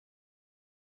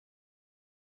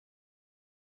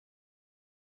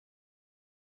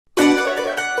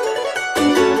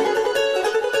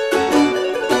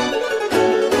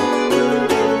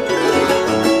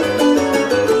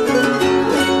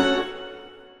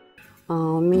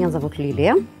Меня зовут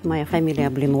Лилия, моя фамилия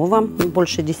Блинова.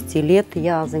 Больше 10 лет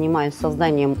я занимаюсь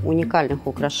созданием уникальных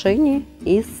украшений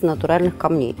из натуральных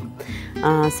камней.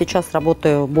 Сейчас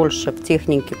работаю больше в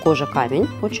технике кожа, камень,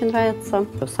 очень нравится.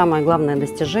 Самое главное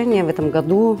достижение: в этом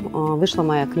году вышла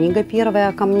моя книга первая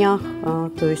о камнях.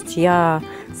 То есть я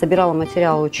собирала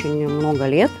материал очень много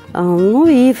лет. Ну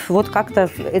и вот как-то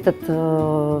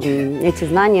эти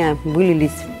знания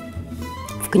вылились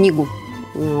в книгу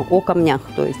о камнях,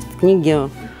 то есть в книге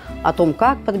о том,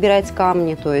 как подбирать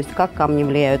камни, то есть как камни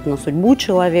влияют на судьбу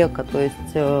человека, то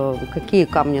есть какие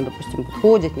камни, допустим,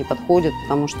 подходят, не подходят,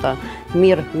 потому что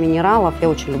мир минералов, я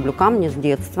очень люблю камни с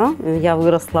детства. Я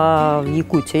выросла в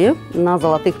Якутии на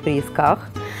золотых приисках,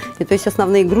 и то есть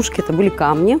основные игрушки это были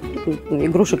камни,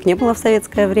 игрушек не было в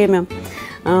советское время.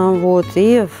 Вот,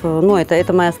 и ну,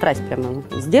 это моя страсть прямо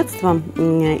с детства.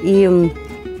 И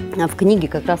в книге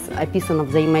как раз описано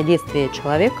взаимодействие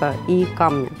человека и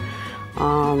камня.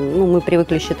 Ну, мы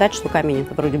привыкли считать, что камень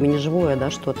это вроде бы не живое,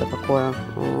 да, что-то такое.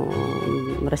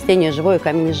 Растение живое,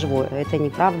 камень не живое. Это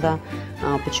неправда.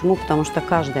 Почему? Потому что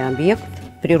каждый объект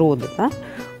природы, да,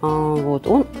 вот,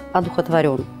 он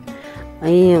одухотворен.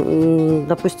 И,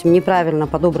 допустим, неправильно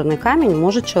подобранный камень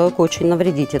может человеку очень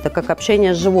навредить. Это как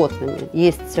общение с животными.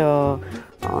 Есть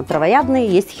травоядные,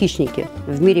 есть хищники.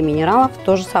 В мире минералов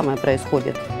то же самое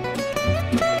происходит.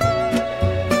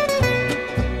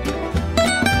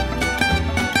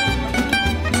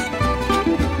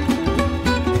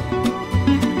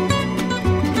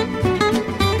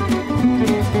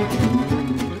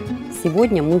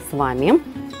 Сегодня мы с вами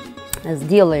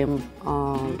сделаем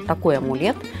такой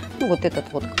амулет. Ну, вот этот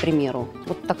вот, к примеру,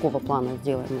 вот такого плана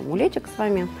сделаем амулетик с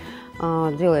вами.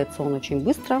 Делается он очень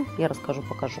быстро. Я расскажу,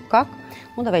 покажу как.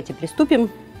 Ну, давайте приступим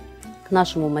к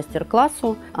нашему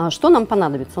мастер-классу. Что нам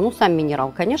понадобится? Ну, сам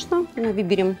минерал, конечно, мы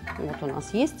выберем. Вот у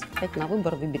нас есть. Опять на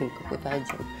выбор выберем какой-то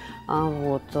один.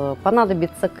 Вот.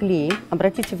 Понадобится клей.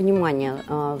 Обратите внимание,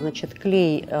 значит,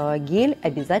 клей-гель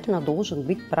обязательно должен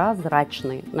быть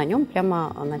прозрачный. На нем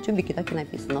прямо на тюбике так и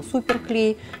написано.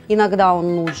 Суперклей. Иногда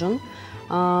он нужен.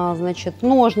 Значит,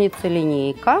 ножницы,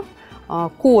 линейка.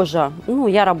 Кожа, ну,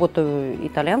 я работаю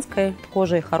итальянской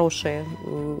кожей, хорошей,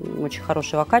 очень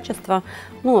хорошего качества.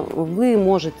 Ну, вы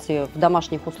можете в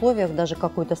домашних условиях даже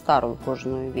какую-то старую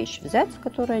кожаную вещь взять,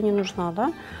 которая не нужна,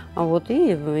 да, вот, и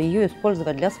ее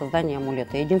использовать для создания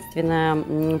амулета.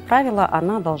 Единственное правило,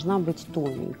 она должна быть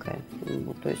тоненькая,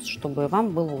 вот, то есть, чтобы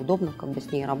вам было удобно как бы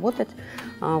с ней работать,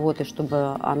 вот, и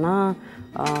чтобы она,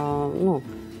 ну,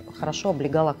 хорошо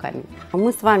облегала камень.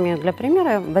 Мы с вами для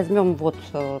примера возьмем вот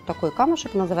такой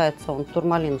камушек, называется он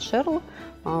турмалин шерл.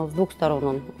 С двух сторон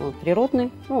он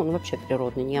природный, ну он вообще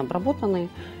природный, не обработанный.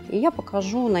 И я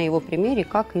покажу на его примере,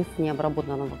 как из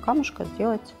необработанного камушка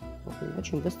сделать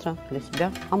очень быстро для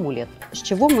себя амулет. С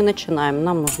чего мы начинаем?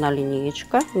 Нам нужна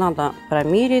линеечка, надо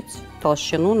промерить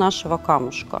толщину нашего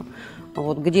камушка.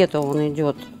 Вот где-то он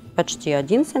идет почти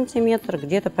 1 сантиметр,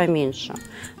 где-то поменьше.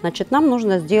 Значит, нам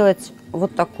нужно сделать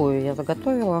вот такую, я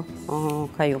заготовила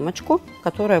каемочку,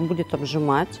 которая будет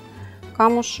обжимать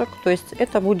камушек. То есть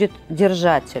это будет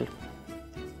держатель,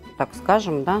 так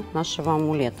скажем, да, нашего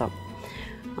амулета.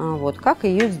 Вот, как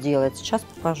ее сделать? Сейчас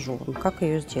покажу вам, как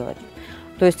ее сделать.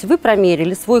 То есть вы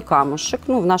промерили свой камушек,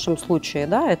 ну, в нашем случае,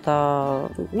 да,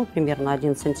 это, ну, примерно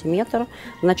 1 сантиметр.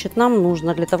 Значит, нам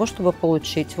нужно для того, чтобы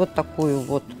получить вот такую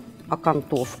вот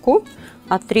окантовку,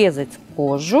 отрезать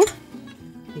кожу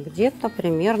где-то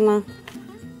примерно,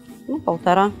 ну,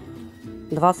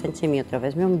 1,5-2 сантиметра.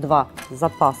 Возьмем 2 с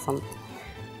запасом.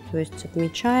 То есть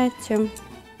отмечаете.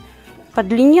 По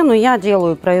длине, ну, я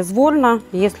делаю произвольно.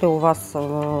 Если у вас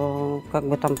как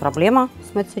бы там проблема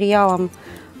с материалом,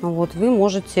 вот, вы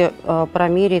можете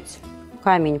промерить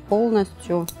камень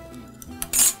полностью.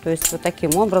 То есть вот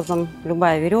таким образом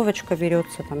любая веревочка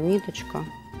берется, там ниточка.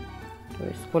 То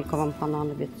есть сколько вам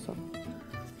понадобится.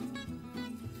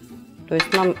 То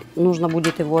есть нам нужно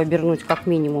будет его обернуть как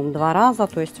минимум 2 раза.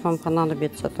 То есть вам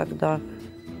понадобится тогда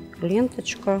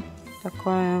ленточка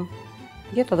такая,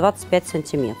 где-то 25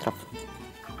 сантиметров.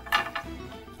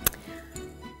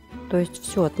 То есть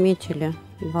все, отметили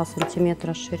 2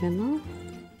 сантиметра ширина.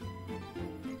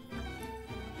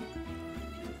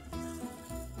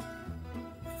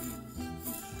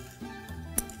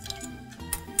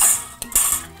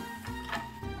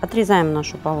 Отрезаем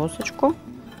нашу полосочку.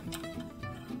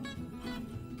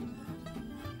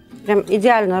 Прям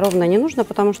идеально ровно не нужно,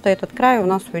 потому что этот край у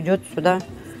нас уйдет сюда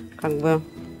как бы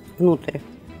внутрь.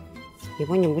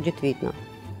 Его не будет видно.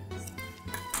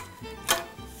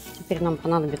 Теперь нам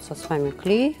понадобится с вами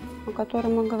клей, о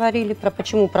котором мы говорили.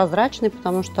 Почему прозрачный?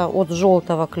 Потому что от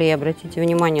желтого клея, обратите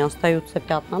внимание, остаются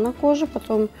пятна на коже,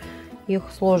 потом их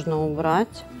сложно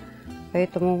убрать,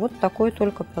 поэтому вот такой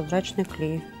только прозрачный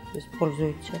клей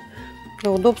используйте.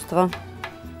 Для удобства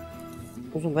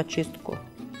зубочистку.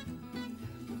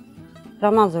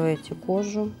 Промазываете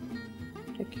кожу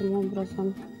таким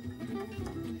образом.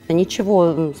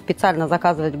 Ничего специально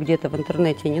заказывать где-то в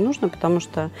интернете не нужно, потому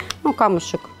что, ну,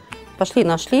 камушек пошли,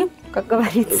 нашли, как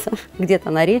говорится, где-то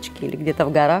на речке или где-то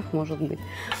в горах, может быть.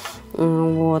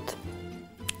 Вот.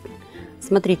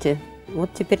 Смотрите, вот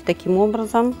теперь таким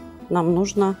образом нам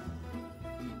нужно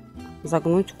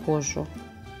загнуть кожу.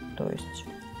 То есть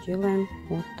делаем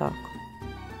вот так.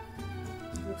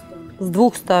 С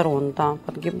двух сторон, да,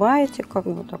 подгибаете, как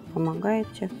бы так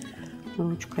помогаете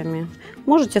ручками.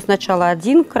 Можете сначала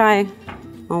один край,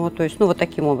 вот, то есть, ну, вот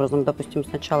таким образом, допустим,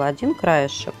 сначала один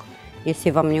краешек,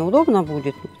 если вам неудобно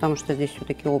будет, потому что здесь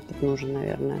все-таки опыт нужен,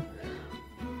 наверное.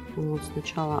 Вот,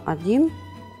 сначала один,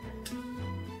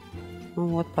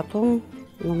 вот, потом,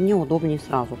 ну, мне удобнее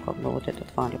сразу, как бы, вот этот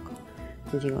валик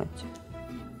делать.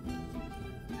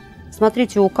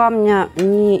 Смотрите, у камня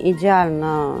не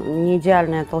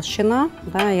идеальная толщина,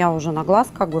 да, я уже на глаз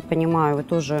как бы понимаю, вы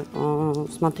тоже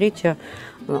смотрите,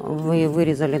 вы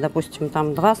вырезали, допустим,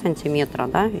 там 2 сантиметра,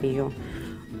 да, ее,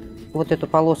 вот эту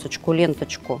полосочку,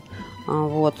 ленточку,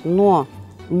 вот, но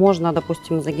можно,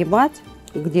 допустим, загибать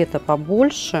где-то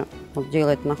побольше, вот,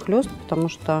 делать нахлест, потому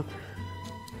что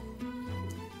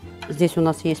здесь у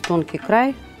нас есть тонкий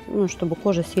край, ну, чтобы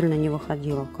кожа сильно не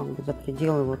выходила как бы за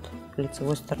пределы вот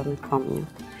лицевой стороны камня.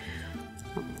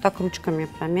 Так ручками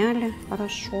промяли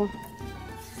хорошо.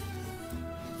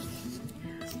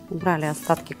 Убрали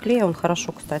остатки клея, он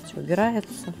хорошо, кстати,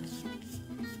 убирается.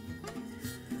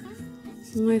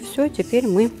 Ну и все, теперь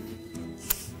мы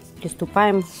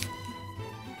приступаем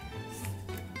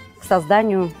к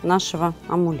созданию нашего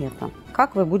амулета.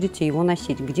 Как вы будете его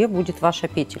носить, где будет ваша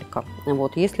петелька.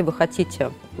 Вот, если вы хотите,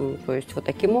 то есть вот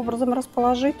таким образом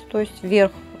расположить, то есть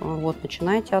вверх, вот,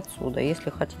 начинайте отсюда. Если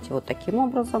хотите вот таким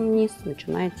образом вниз,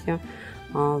 начинайте,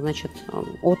 значит,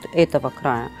 от этого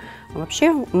края.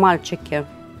 Вообще мальчики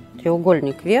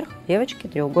треугольник вверх, девочки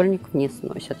треугольник вниз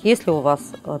носят. Если у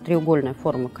вас треугольная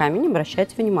форма камень,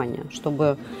 обращайте внимание,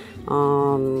 чтобы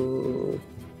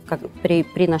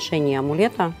при ношении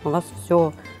амулета у вас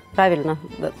все правильно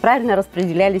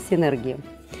распределялись энергии.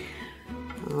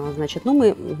 Значит, ну,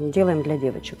 мы делаем для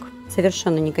девочек.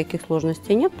 Совершенно никаких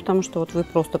сложностей нет, потому что вот вы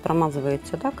просто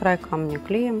промазываете, да, край камня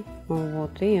клеем,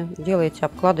 вот, и делаете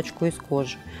обкладочку из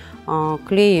кожи.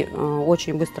 Клей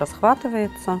очень быстро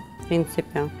схватывается, в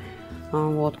принципе.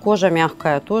 Вот, кожа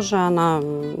мягкая, тоже она,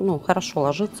 ну, хорошо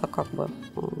ложится как бы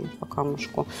по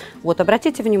камушку. Вот,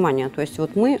 обратите внимание, то есть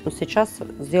вот мы сейчас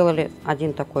сделали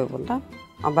один такой вот, да,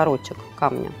 оборотик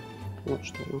камня. Вот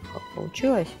что у нас как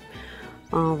получилось.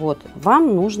 Вот,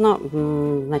 вам нужно,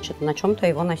 значит, на чем-то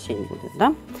его носить будет,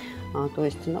 да. То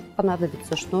есть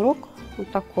понадобится шнурок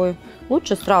вот такой.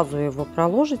 Лучше сразу его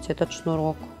проложить, этот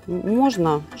шнурок.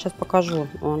 Можно, сейчас покажу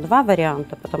 2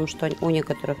 варианта, потому что у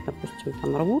некоторых, допустим,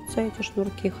 там рвутся эти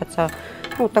шнурки, хотя,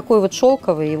 ну, такой вот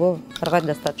шелковый, его порвать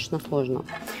достаточно сложно.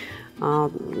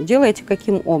 Делаете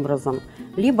каким образом?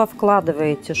 Либо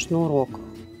вкладываете шнурок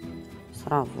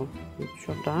сразу вот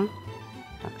сюда.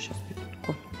 Так, сейчас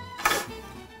минутку.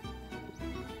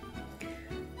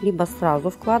 Либо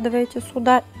сразу вкладываете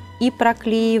сюда и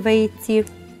проклеиваете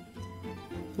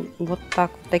вот так,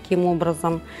 таким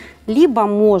образом. Либо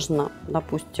можно,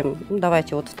 допустим, ну,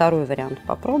 давайте вот второй вариант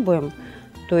попробуем.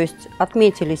 То есть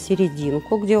отметили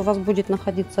серединку, где у вас будет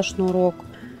находиться шнурок.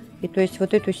 И то есть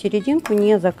вот эту серединку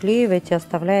не заклеиваете,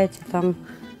 оставляете там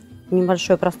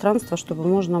небольшое пространство, чтобы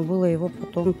можно было его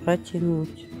потом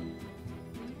протянуть.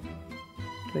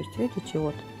 То есть, видите,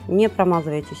 вот, не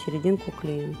промазывайте серединку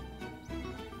клеем.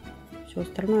 Все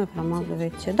остальное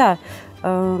промазываете. Да,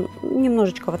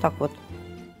 немножечко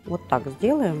вот так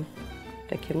сделаем,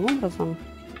 таким образом.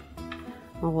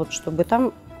 Вот, чтобы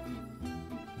там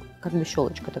как бы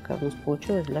щелочка такая у нас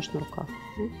получилась для шнурка.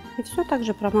 И все так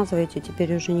же промазываете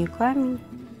теперь уже не камень,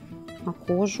 а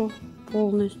кожу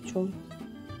полностью.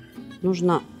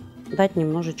 Нужно дать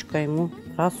немножечко ему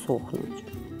просохнуть.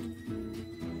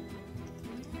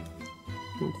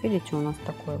 Вот видите, у нас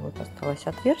такое вот осталось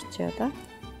отверстие, да,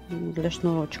 для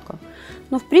шнурочка.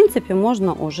 Но в принципе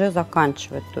можно уже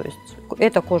заканчивать. То есть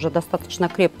эта кожа достаточно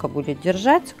крепко будет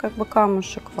держать как бы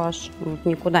камушек ваш,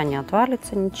 никуда не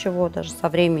отвалится ничего даже со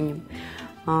временем.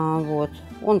 Вот,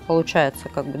 он получается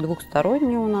как бы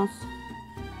двухсторонний у нас.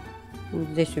 Вот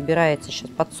здесь убираете, сейчас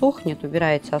подсохнет,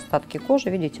 убираете остатки кожи,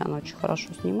 видите, она очень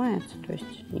хорошо снимается, то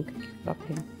есть никаких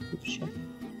проблем вообще.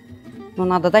 Но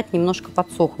надо дать немножко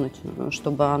подсохнуть,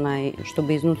 чтобы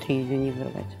изнутри ее не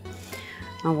вырвать.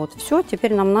 Вот, все,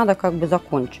 теперь нам надо как бы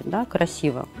закончить, да,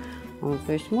 красиво. Вот,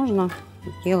 то есть можно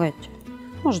сделать,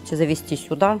 можете завести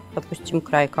сюда, допустим,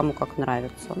 край, кому как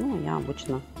нравится. Ну, я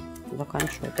обычно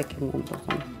заканчиваю таким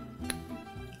образом.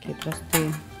 Такие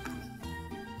простые.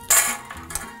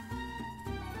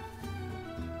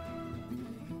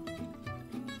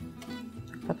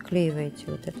 Подклеиваете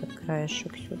вот этот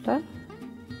краешек сюда.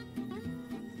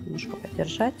 Немножко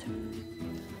подержать.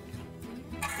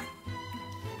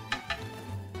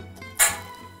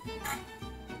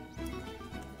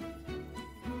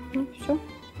 Ну, все.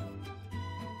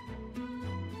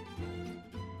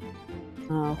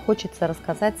 Хочется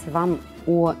рассказать вам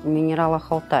о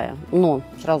минералах Алтая. Но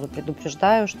сразу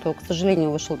предупреждаю, что, к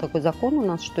сожалению, вышел такой закон у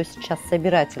нас, что сейчас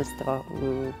собирательство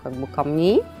как бы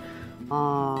камней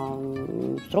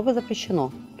строго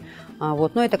запрещено.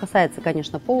 Вот. Но это касается,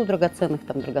 конечно, полудрагоценных,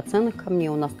 там, драгоценных камней.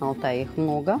 У нас на Алтае их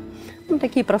много. Ну,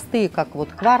 такие простые, как вот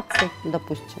кварцы,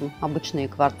 допустим, обычные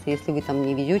кварцы. Если вы там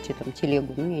не везете там,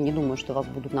 телегу, ну, я не думаю, что вас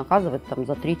будут наказывать там,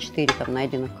 за 3-4 там,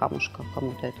 найденных камушков.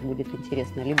 Кому-то это будет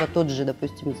интересно. Либо тот же,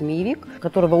 допустим, змеевик,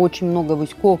 которого очень много в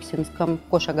Усть-Коксинском,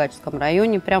 Кошагачском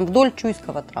районе, прям вдоль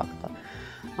Чуйского тракта.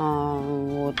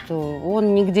 Вот.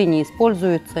 Он нигде не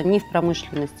используется, ни в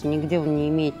промышленности, нигде он не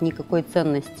имеет никакой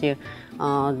ценности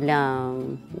для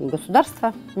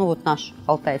государства, ну вот наш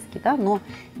алтайский, да, но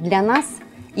для нас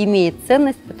имеет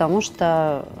ценность, потому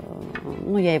что,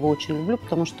 ну, я его очень люблю,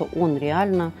 потому что он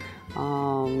реально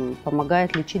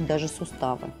помогает лечить даже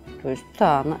суставы. То есть,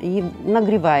 да, и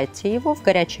нагреваете его в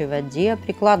горячей воде,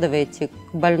 прикладываете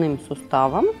к больным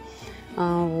суставам.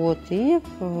 Вот, и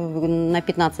на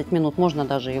 15 минут можно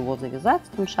даже его завязать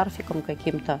там, шарфиком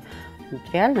каким-то. Вот,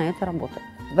 реально это работает.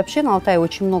 Вообще на Алтае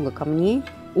очень много камней,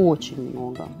 очень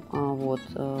много. Вот.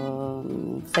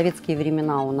 В советские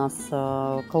времена у нас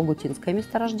колгутинское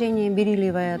месторождение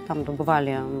бериллиевое, там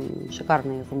добывали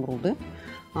шикарные изумруды.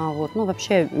 Вот. Ну,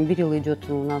 вообще берилл идет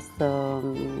у нас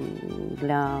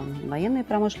для военной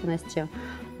промышленности.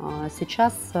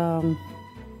 Сейчас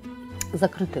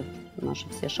закрыты наши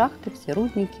все шахты, все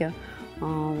рудники.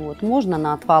 Вот. Можно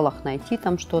на отвалах найти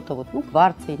там что-то, вот, ну,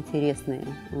 кварцы интересные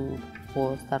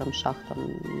по старым шахтам,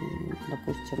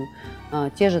 допустим,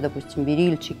 те же, допустим,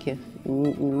 берильчики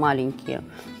маленькие.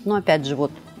 Но опять же,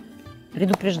 вот,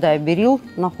 предупреждаю, берилл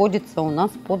находится у нас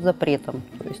под запретом,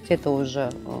 то есть это уже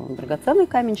драгоценный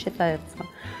камень считается,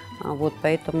 вот,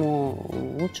 поэтому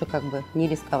лучше как бы не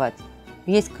рисковать.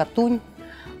 Есть катунь.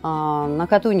 На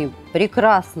катуне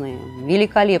прекрасные,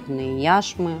 великолепные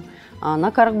яшмы.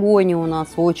 На каргоне у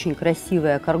нас очень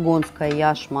красивая каргонская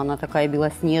яшма. Она такая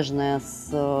белоснежная,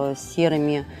 с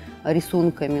серыми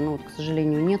рисунками. Ну, вот, к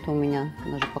сожалению, нет у меня,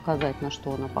 даже показать, на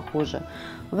что она похожа.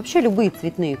 Вообще любые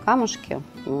цветные камушки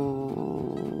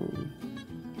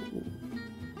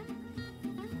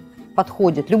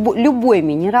подходит. Любой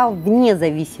минерал, вне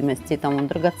зависимости, там он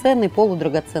драгоценный,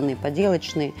 полудрагоценный,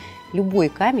 поделочный. Любой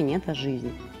камень – это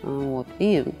жизнь. Вот.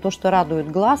 И то, что радует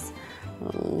глаз,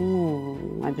 ну,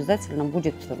 обязательно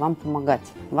будет вам помогать.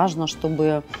 Важно,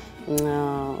 чтобы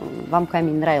вам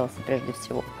камень нравился прежде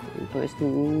всего. То есть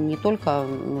не только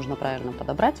нужно правильно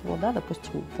подобрать его, да,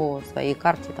 допустим, по своей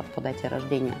карте, там, по дате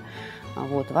рождения.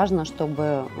 Вот. Важно,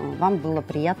 чтобы вам было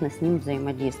приятно с ним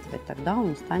взаимодействовать. Тогда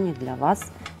он станет для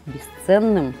вас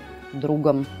бесценным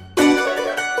другом.